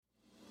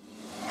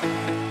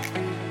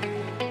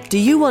Do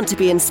you want to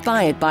be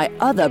inspired by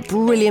other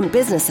brilliant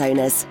business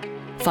owners?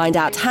 Find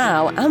out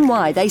how and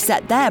why they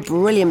set their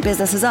brilliant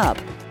businesses up.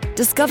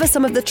 Discover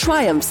some of the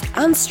triumphs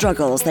and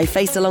struggles they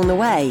faced along the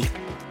way.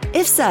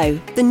 If so,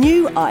 then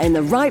you are in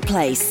the right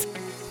place.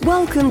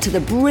 Welcome to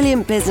the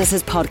Brilliant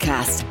Businesses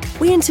Podcast.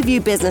 We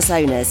interview business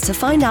owners to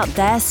find out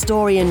their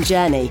story and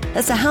journey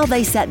as to how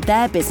they set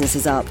their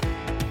businesses up.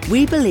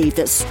 We believe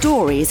that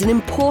story is an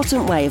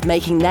important way of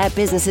making their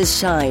businesses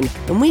shine,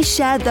 and we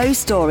share those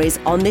stories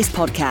on this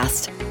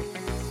podcast.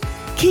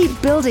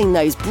 Keep building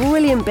those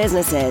brilliant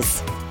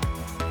businesses.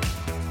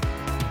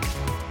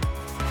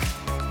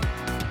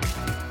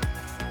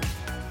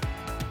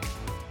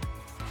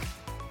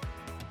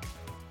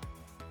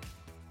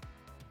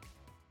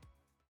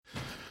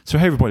 So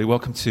hey everybody,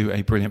 welcome to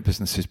a Brilliant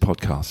Businesses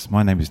podcast.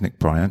 My name is Nick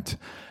Bryant,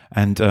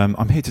 and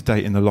I'm here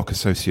today in the Locke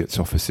Associates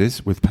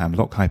offices with Pam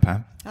Locke. Hi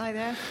Pam. Hi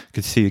there.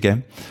 Good to see you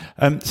again.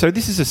 So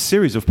this is a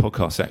series of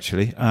podcasts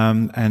actually,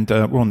 and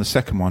we're on the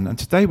second one, and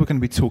today we're going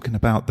to be talking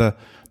about the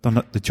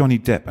Johnny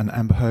Depp and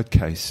Amber Heard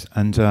case,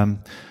 and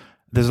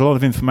there's a lot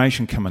of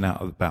information coming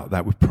out about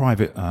that with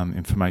private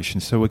information.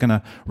 So we're going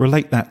to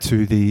relate that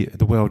to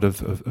the world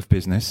of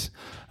business.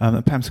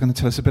 And Pam's going to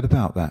tell us a bit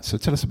about that. So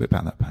tell us a bit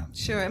about that, Pam.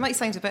 Sure. It might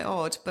sound a bit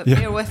odd, but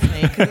bear with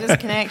me because there's a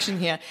connection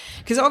here.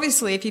 Because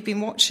obviously, if you've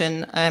been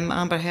watching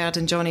Amber Heard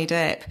and Johnny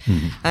Depp,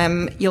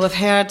 you'll have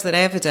heard the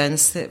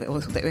evidence that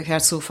we've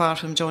heard so far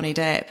from Johnny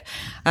Depp,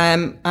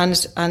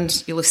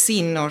 and you'll have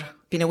seen or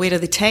been aware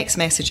of the text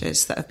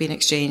messages that have been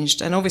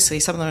exchanged, and obviously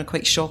some of them are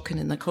quite shocking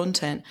in the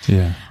content.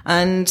 Yeah.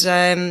 And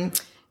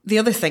the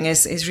other thing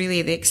is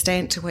really the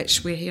extent to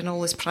which we're hearing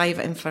all this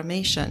private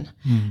information.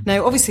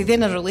 Now, obviously they're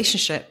in a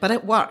relationship, but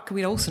at work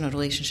we're also in a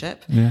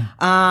relationship. Yeah.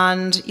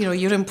 And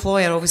your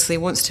employer obviously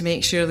wants to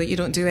make sure that you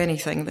don't do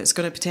anything that's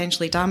going to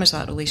potentially damage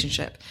that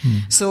relationship.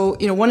 So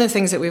one of the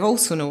things that we've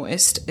also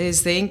noticed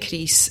is the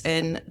increase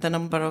in the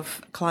number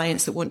of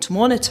clients that want to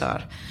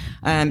monitor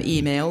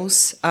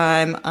emails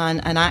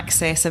and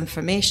access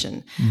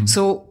information.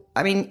 So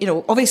I mean,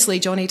 obviously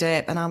Johnny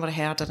Depp and Amber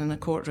Heard are in a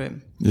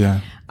courtroom.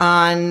 Yeah.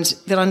 And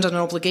they're under an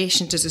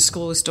obligation to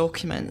disclose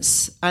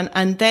documents.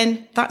 And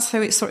then that's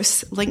how it sort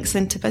of links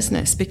into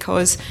business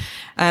because,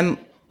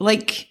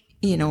 like,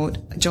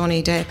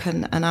 Johnny Depp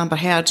and Amber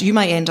Heard, you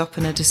might end up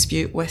in a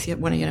dispute with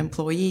one of your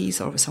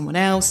employees or with someone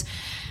else.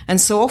 And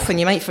so often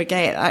you might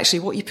forget actually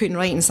what you put in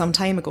writing some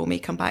time ago may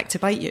come back to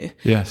bite you.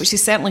 Yes. Which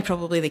is certainly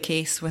probably the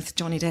case with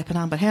Johnny Depp and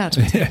Amber Heard.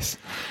 Yes.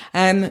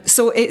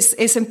 So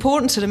it's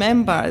important to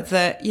remember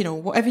that,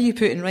 whatever you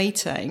put in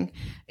writing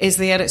is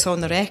there, it's on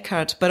the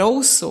record. But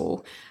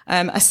also,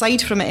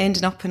 aside from it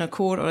ending up in a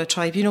court or a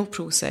tribunal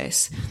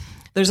process,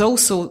 there's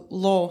also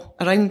law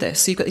around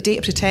this. So you've got the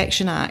Data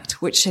Protection Act,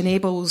 which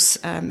enables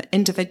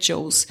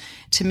individuals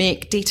to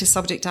make data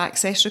subject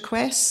access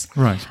requests.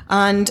 Right.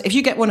 And if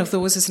you get one of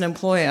those as an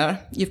employer,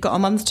 you've got a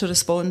month to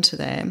respond to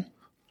them.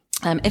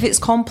 If it's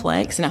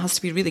complex, and it has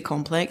to be really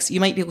complex,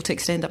 you might be able to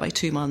extend it by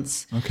 2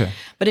 months. Okay.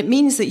 But it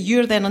means that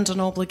you're then under an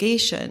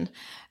obligation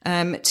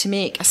to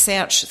make a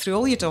search through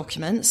all your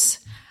documents,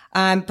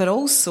 but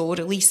also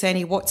release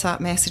any WhatsApp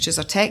messages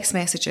or text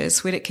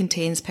messages where it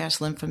contains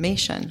personal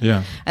information.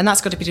 Yeah. And that's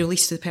got to be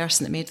released to the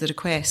person that made the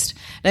request.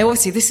 Now,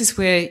 obviously, this is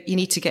where you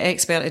need to get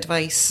expert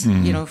advice,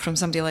 from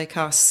somebody like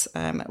us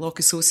at Locke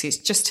Associates,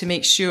 just to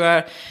make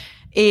sure,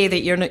 A, that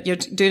you're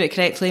doing it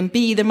correctly, and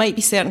B, there might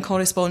be certain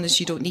correspondence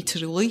you don't need to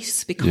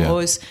release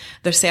because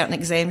there's certain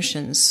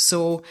exemptions.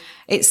 So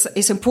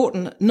it's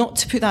important not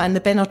to put that in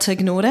the bin or to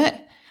ignore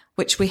it,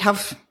 which we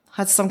have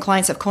had some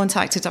clients that have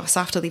contacted us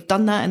after they've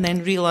done that and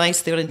then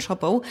realised they're in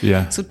trouble.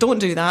 Yeah. So don't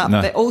do that,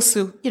 but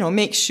also,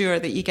 make sure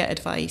that you get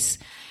advice.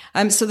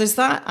 So there's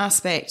that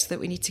aspect that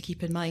we need to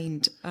keep in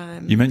mind.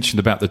 You mentioned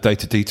about the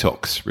data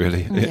detox,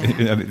 really,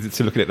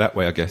 to look at it that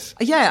way, I guess.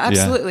 Yeah,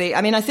 absolutely. Yeah.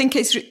 I mean, I think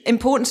it's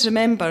important to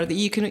remember that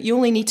you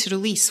only need to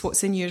release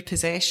what's in your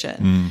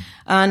possession.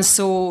 And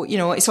so,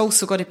 it's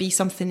also got to be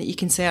something that you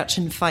can search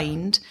and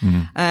find.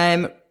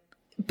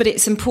 But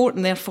it's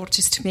important, therefore,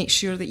 just to make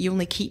sure that you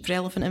only keep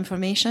relevant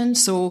information.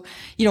 So,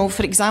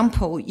 for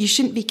example, you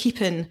shouldn't be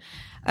keeping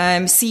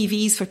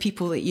CVs for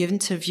people that you've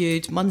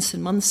interviewed months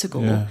and months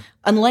ago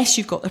unless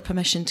you've got their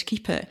permission to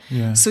keep it.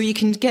 Yeah. So you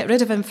can get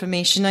rid of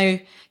information.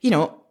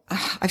 Now,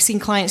 I've seen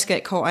clients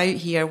get caught out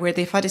here where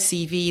they've had a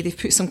CV, they've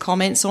put some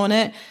comments on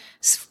it,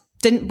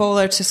 didn't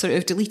bother to sort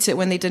of delete it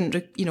when they didn't,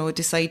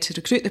 decide to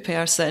recruit the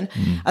person.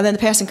 And then the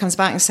person comes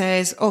back and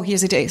says, oh,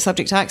 here's a data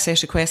subject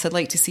access request. I'd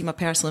like to see my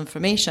personal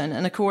information.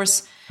 And of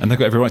course... And they've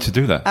got every right to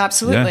do that.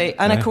 Absolutely. Yeah,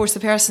 and of course, the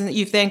person that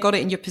you've then got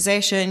it in your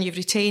possession, you've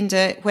retained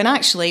it, when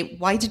actually,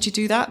 why did you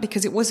do that?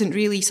 Because it wasn't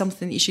really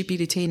something that you should be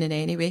retaining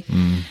anyway.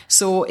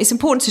 So it's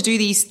important to do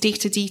these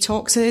data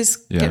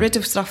detoxes, get rid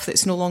of stuff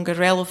that's no longer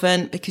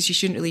relevant because you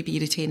shouldn't really be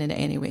retaining it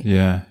anyway.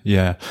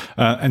 Yeah.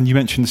 And you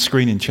mentioned the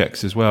screening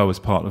checks as well as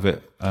part of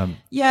it.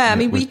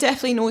 We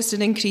definitely noticed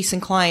an increase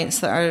in clients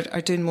that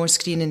are doing more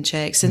screening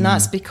checks, and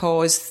that's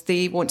because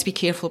they want to be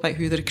careful about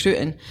who they're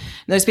recruiting.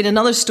 There's been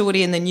another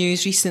story in the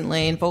news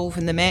recently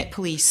involving the Met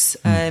Police,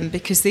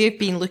 because they've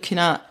been looking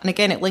at, and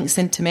again it links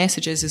into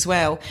messages as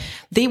well,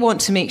 they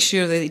want to make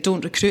sure that they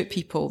don't recruit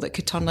people that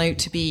could turn out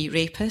to be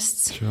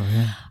rapists. Sure,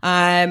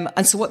 yeah.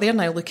 And so what they're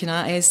now looking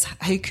at is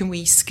how can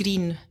we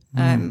screen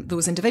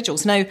those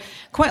individuals. Now,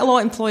 quite a lot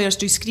of employers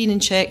do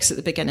screening checks at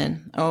the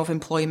beginning of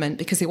employment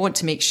because they want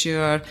to make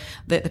sure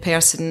that the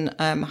person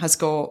has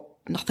got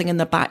nothing in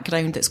their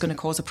background that's going to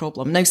cause a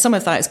problem. Now, some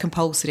of that is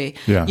compulsory.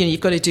 Yeah.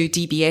 You've got to do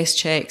DBS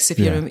checks if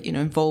you're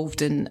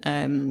involved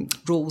in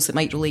roles that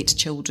might relate to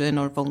children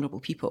or vulnerable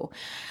people.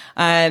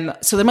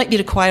 So there might be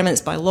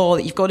requirements by law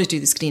that you've got to do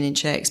the screening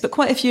checks, but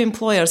quite a few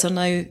employers are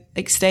now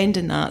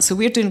extending that. So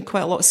we're doing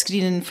quite a lot of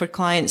screening for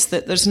clients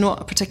that there's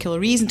not a particular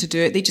reason to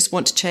do it. They just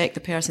want to check the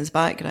person's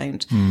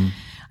background.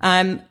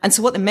 And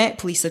so what the Met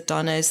Police have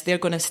done is they're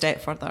going a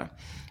step further,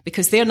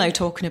 because they're now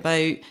talking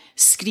about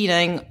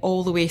screening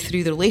all the way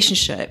through the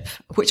relationship,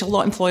 which a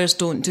lot of employers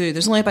don't do.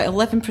 There's only about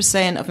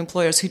 11% of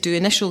employers who do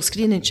initial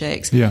screening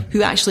checks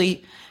who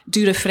actually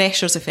do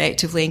refreshers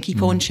effectively and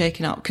keep on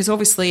checking up. Because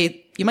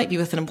obviously you might be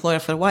with an employer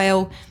for a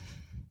while,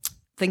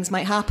 things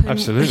might happen.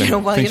 Absolutely.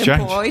 While things you're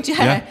change. employed.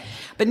 Yeah.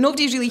 But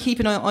nobody's really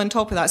keeping on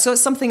top of that. So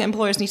it's something that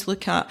employers need to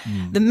look at.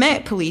 The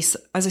Met Police,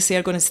 as I say,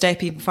 are going to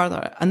step even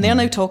further. And they're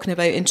now talking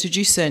about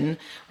introducing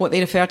what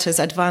they refer to as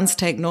advanced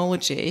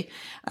technology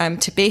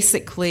to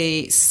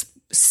basically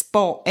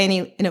spot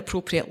any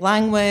inappropriate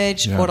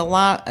language or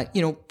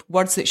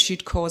words that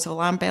should cause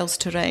alarm bells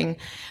to ring.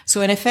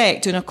 So in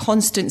effect, doing a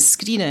constant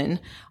screening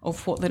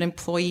of what their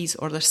employees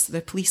or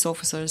the police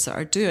officers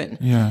are doing.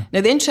 Yeah.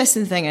 Now, the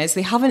interesting thing is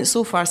they haven't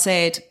so far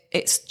said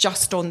it's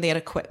just on their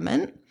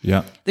equipment.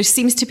 Yeah. There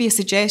seems to be a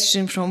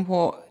suggestion from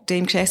what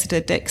Dame Cressida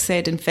Dick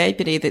said in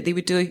February that they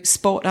would do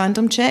spot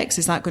random checks.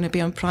 Is that going to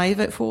be on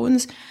private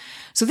phones?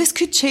 So this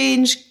could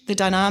change the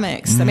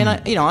dynamics. I mean,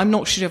 I'm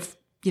not sure if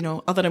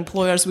other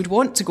employers would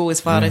want to go as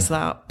far as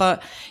that.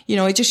 But,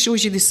 it just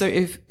shows you the sort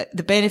of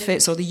the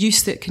benefits or the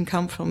use that can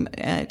come from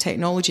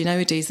technology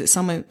nowadays that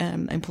some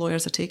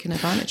employers are taking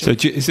advantage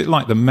of. So is it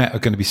like the Met are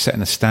going to be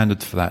setting a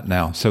standard for that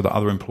now, so that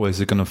other employers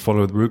are going to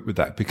follow the route with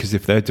that? Because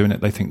if they're doing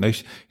it, they think they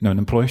an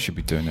employer should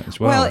be doing it as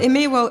well. Well, it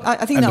may well,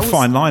 I think and that the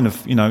fine line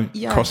of,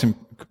 crossing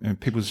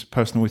people's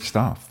personal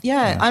stuff.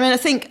 Yeah. I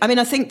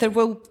think there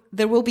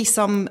will be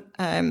some,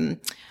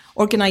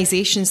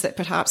 organisations that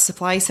perhaps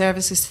supply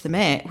services to the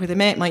Met, where the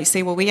Met might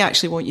say, well, we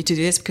actually want you to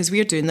do this because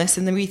we're doing this,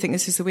 and then we think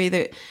this is the way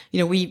that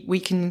we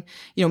can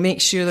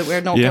make sure that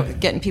we're not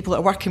getting people that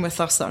are working with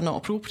us that are not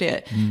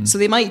appropriate. So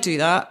they might do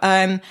that.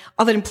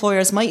 Other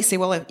employers might say,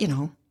 well,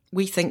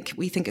 we think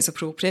it's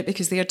appropriate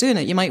because they are doing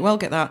it. You might well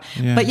get that.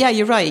 Yeah. But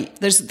you're right.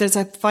 There's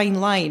a fine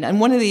line,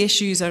 and one of the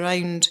issues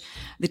around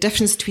the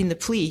difference between the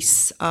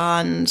police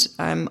and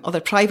other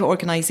private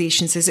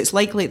organisations is it's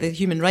likely that the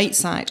Human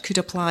Rights Act could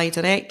apply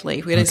directly,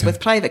 whereas with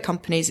private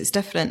companies it's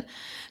different.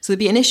 So there'd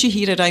be an issue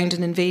here around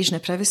an invasion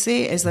of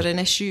privacy. Is there an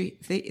issue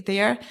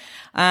there?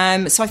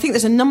 So I think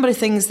there's a number of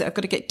things that are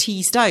going to get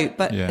teased out.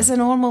 But as a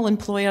normal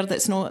employer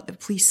that's not the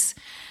police,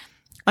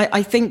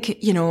 I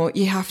think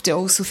you have to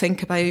also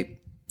think about,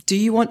 do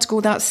you want to go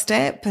that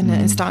step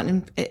and start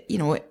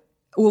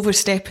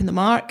overstepping the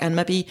mark and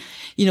maybe,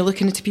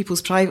 looking into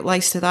people's private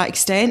lives to that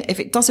extent? If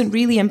it doesn't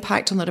really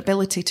impact on their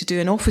ability to do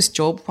an office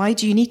job, why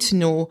do you need to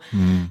know,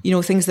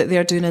 things that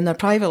they're doing in their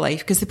private life?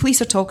 Because the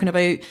police are talking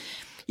about,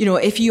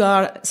 if you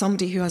are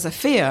somebody who has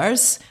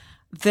affairs,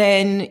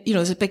 then,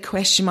 there's a big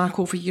question mark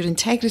over your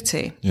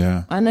integrity.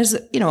 Yeah. And there's,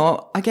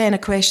 again, a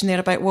question there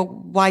about, well,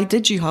 why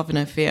did you have an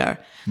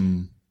affair?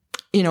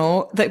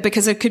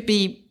 Because there could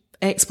be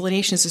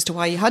explanations as to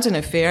why you had an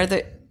affair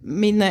that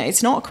mean that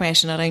it's not a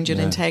question around your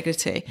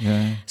integrity.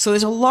 Yeah. So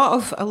there's a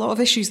lot of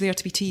issues there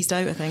to be teased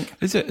out, I think.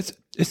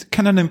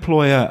 Can an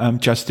employer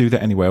just do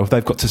that anyway, or if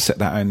they've got to set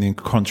that in the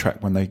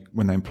contract when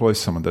they employ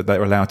someone that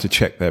they're allowed to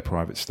check their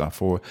private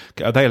stuff, or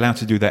are they allowed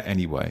to do that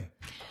anyway?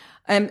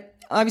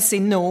 I would say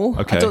no.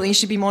 Okay. I don't think you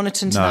should be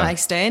monitoring to that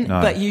extent,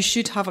 but you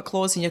should have a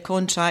clause in your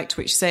contract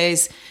which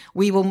says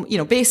we will,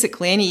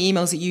 basically any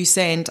emails that you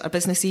send are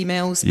business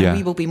emails and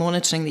we will be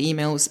monitoring the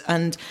emails.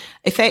 And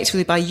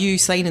effectively by you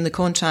signing the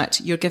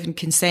contract, you're giving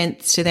consent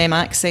to them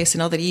accessing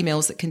other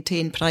emails that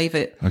contain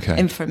private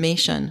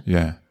information.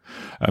 Yeah.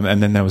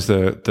 And then there was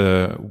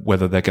the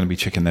whether they're going to be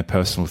checking their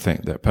personal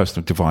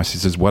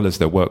devices as well as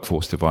their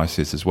workforce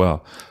devices as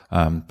well.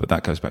 But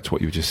that goes back to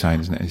what you were just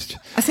saying, isn't it?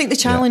 I think the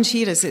challenge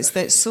here is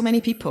that so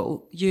many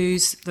people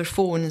use their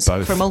phones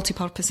for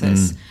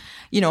multi-purposes.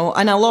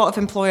 And a lot of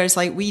employers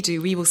like we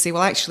will say,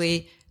 well,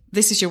 actually,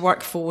 this is your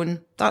work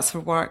phone, that's for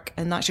work,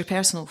 and that's your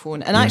personal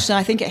phone. And actually,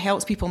 I think it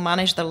helps people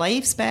manage their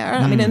lives better.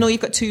 I mean, I know you've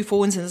got two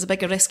phones and there's a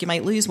bigger risk you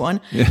might lose one.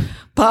 Yeah.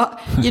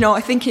 But,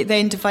 I think it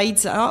then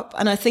divides it up.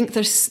 And I think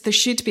there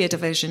should be a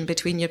division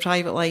between your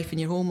private life and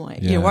your home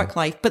life, your work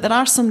life. But there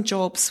are some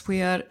jobs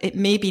where it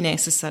may be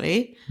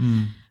necessary.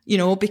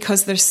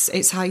 because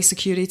it's high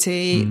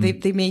security,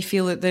 they may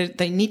feel that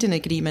they need an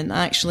agreement that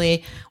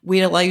actually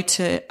we're allowed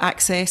to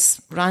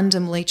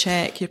randomly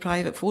check your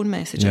private phone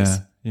messages.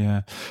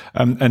 Yeah.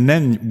 And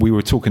then we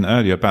were talking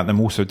earlier about them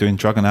also doing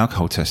drug and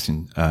alcohol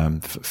testing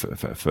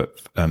for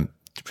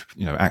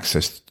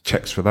access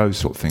checks for those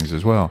sort of things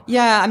as well.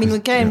 Yeah, I mean,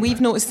 again,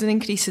 we've noticed an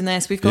increase in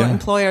this. We've got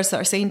employers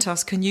that are saying to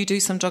us, can you do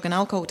some drug and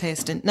alcohol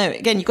testing? Now,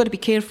 again, you've got to be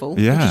careful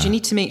because you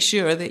need to make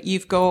sure that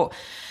you've got,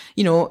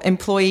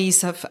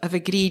 employees have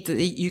agreed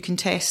that you can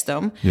test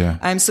them.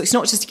 Yeah. So it's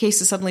not just a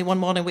case of suddenly one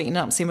morning waking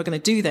up and saying we're going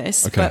to do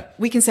this, but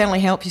we can certainly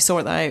help you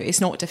sort that out.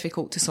 It's not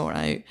difficult to sort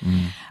out.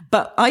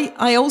 But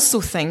I also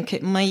think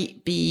it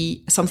might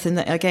be something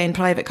that, again,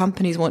 private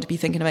companies want to be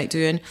thinking about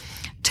doing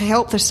to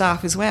help their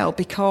staff as well,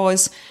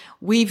 because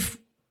we've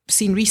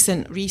seen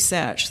recent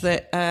research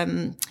that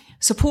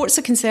supports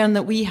a concern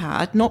that we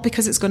had, not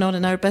because it's going on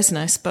in our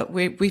business, but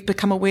we've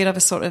become aware of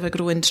a sort of a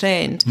growing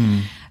trend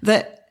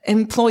that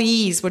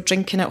employees were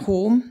drinking at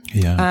home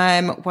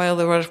while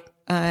they were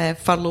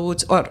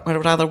furloughed, or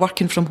rather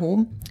working from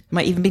home.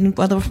 Might even be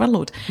while they were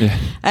furloughed.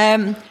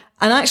 And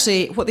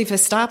actually, what they've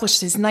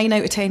established is 9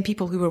 out of 10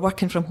 people who were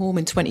working from home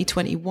in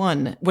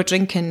 2021 were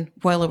drinking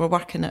while they were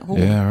working at home.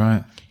 Yeah,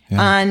 right.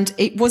 Yeah. And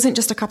it wasn't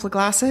just a couple of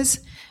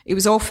glasses. It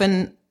was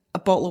often a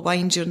bottle of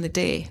wine during the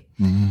day.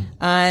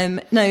 Now,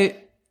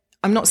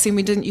 I'm not saying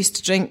we didn't used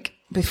to drink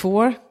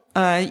before,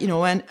 but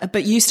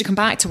you used to come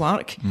back to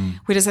work.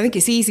 Whereas I think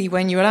it's easy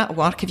when you're at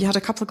work, if you had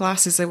a couple of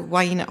glasses of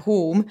wine at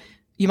home,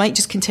 you might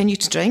just continue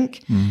to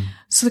drink.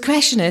 So the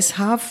question is,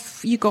 have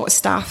you got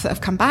staff that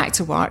have come back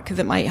to work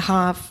that might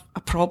have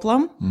a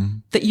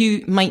problem that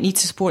you might need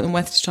to support them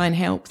with to try and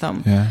help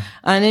them? Yeah.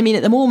 And I mean,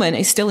 at the moment,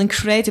 it's still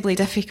incredibly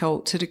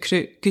difficult to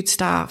recruit good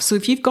staff. So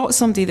if you've got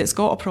somebody that's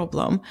got a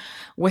problem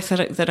with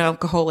their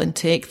alcohol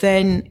intake,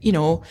 then,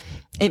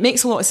 it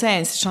makes a lot of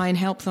sense to try and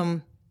help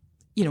them,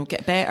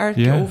 get better,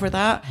 get over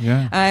that.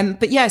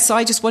 Yeah. So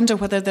I just wonder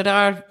whether there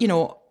are,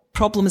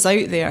 problems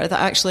out there that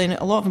actually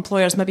a lot of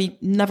employers maybe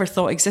never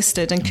thought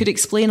existed and could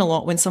explain a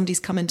lot when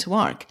somebody's coming to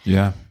work.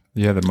 Yeah.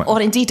 Yeah. They might.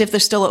 Or indeed, if they're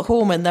still at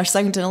home and they're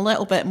sounding a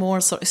little bit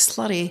more sort of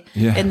slurry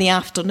in the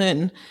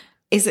afternoon,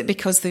 is it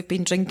because they've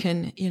been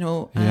drinking,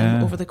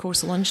 over the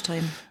course of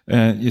lunchtime?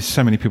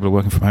 So many people are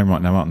working from home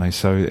right now, aren't they?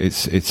 So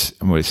it's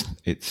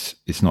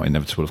not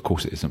inevitable. Of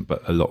course it isn't.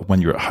 But a lot,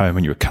 when you're at home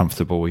and you're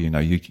comfortable, you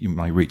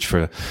might reach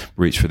for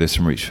this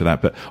and reach for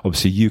that. But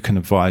obviously you can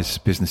advise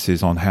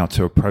businesses on how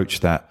to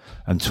approach that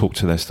and talk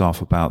to their staff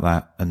about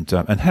that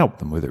and help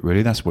them with it.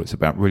 Really, that's what it's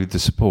about. Really, the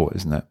support,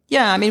 isn't it?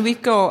 Yeah. I mean,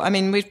 we've got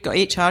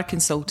HR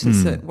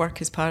consultants that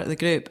work as part of the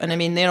group, and I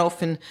mean, they're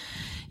often,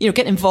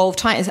 get involved,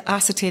 trying to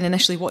ascertain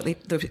initially what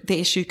the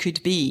issue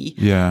could be.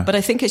 Yeah. But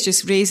I think it's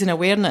just raising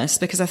awareness,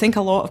 because I think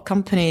a lot of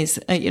companies,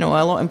 a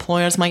lot of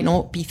employers might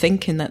not be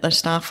thinking that their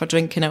staff are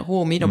drinking at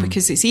home,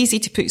 because it's easy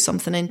to put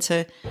something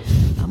into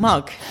a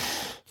mug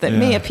that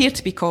may appear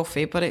to be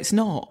coffee, but it's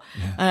not.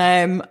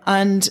 Yeah.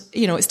 And,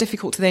 it's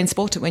difficult to then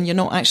spot it when you're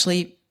not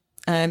actually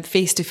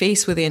face to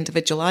face with the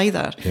individual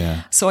either.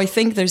 Yeah. So I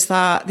think there's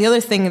that. The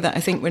other thing that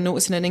I think we're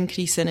noticing an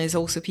increase in is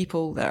also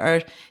people that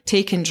are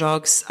taking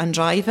drugs and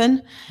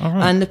driving. All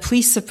right. And the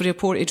police have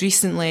reported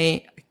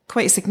recently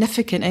quite a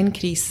significant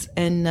increase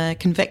in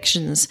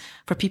convictions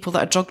for people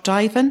that are drug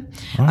driving.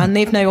 Right. And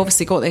they've now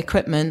obviously got the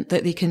equipment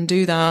that they can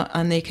do that,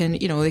 and they can,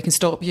 they can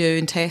stop you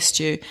and test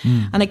you.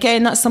 And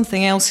again, that's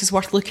something else is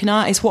worth looking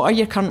at, is what are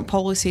your current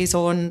policies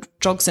on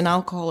drugs and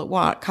alcohol at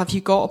work? Have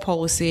you got a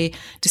policy?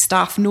 Do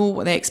staff know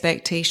what the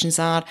expectations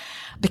are?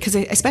 Because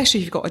especially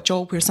if you've got a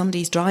job where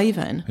somebody's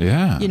driving,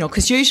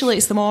 because usually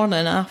it's the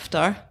morning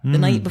after, the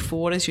night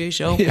before as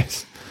usual.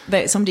 Yes.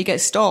 That somebody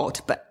gets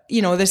stopped. But,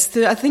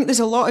 I think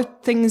there's a lot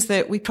of things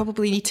that we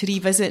probably need to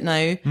revisit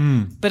now,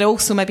 but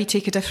also maybe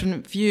take a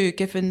different view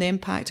given the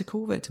impact of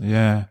COVID.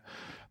 Yeah.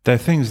 There are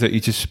things that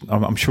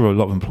I'm sure a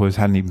lot of employers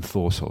hadn't even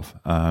thought of.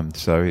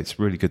 So it's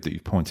really good that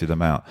you've pointed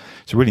them out.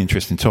 It's a really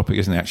interesting topic,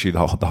 isn't it? Actually,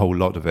 the whole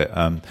lot of it,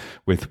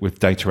 with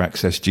data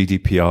access,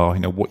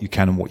 GDPR, what you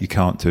can and what you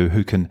can't do,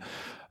 who can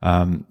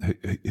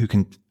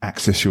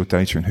access your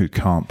data and who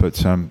can't, but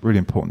really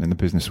important in the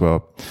business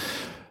world.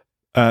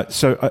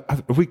 So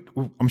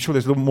I'm sure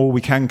there's a little more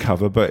we can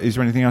cover, but is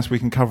there anything else we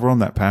can cover on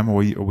that, Pam? Or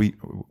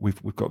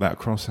we've got that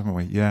across, haven't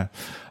we? Yeah.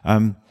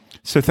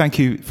 So thank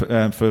you for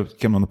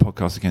getting on the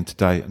podcast again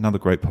today. Another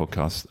great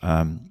podcast.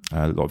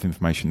 A lot of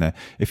information there.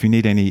 If you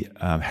need any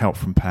help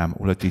from Pam,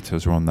 all her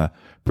details are on the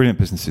Brilliant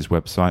Businesses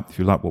website. If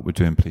you like what we're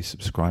doing, please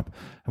subscribe,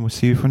 and we'll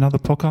see you for another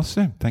podcast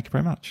soon. Thank you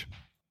very much.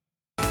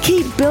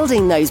 Keep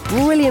building those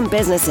brilliant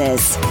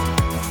businesses.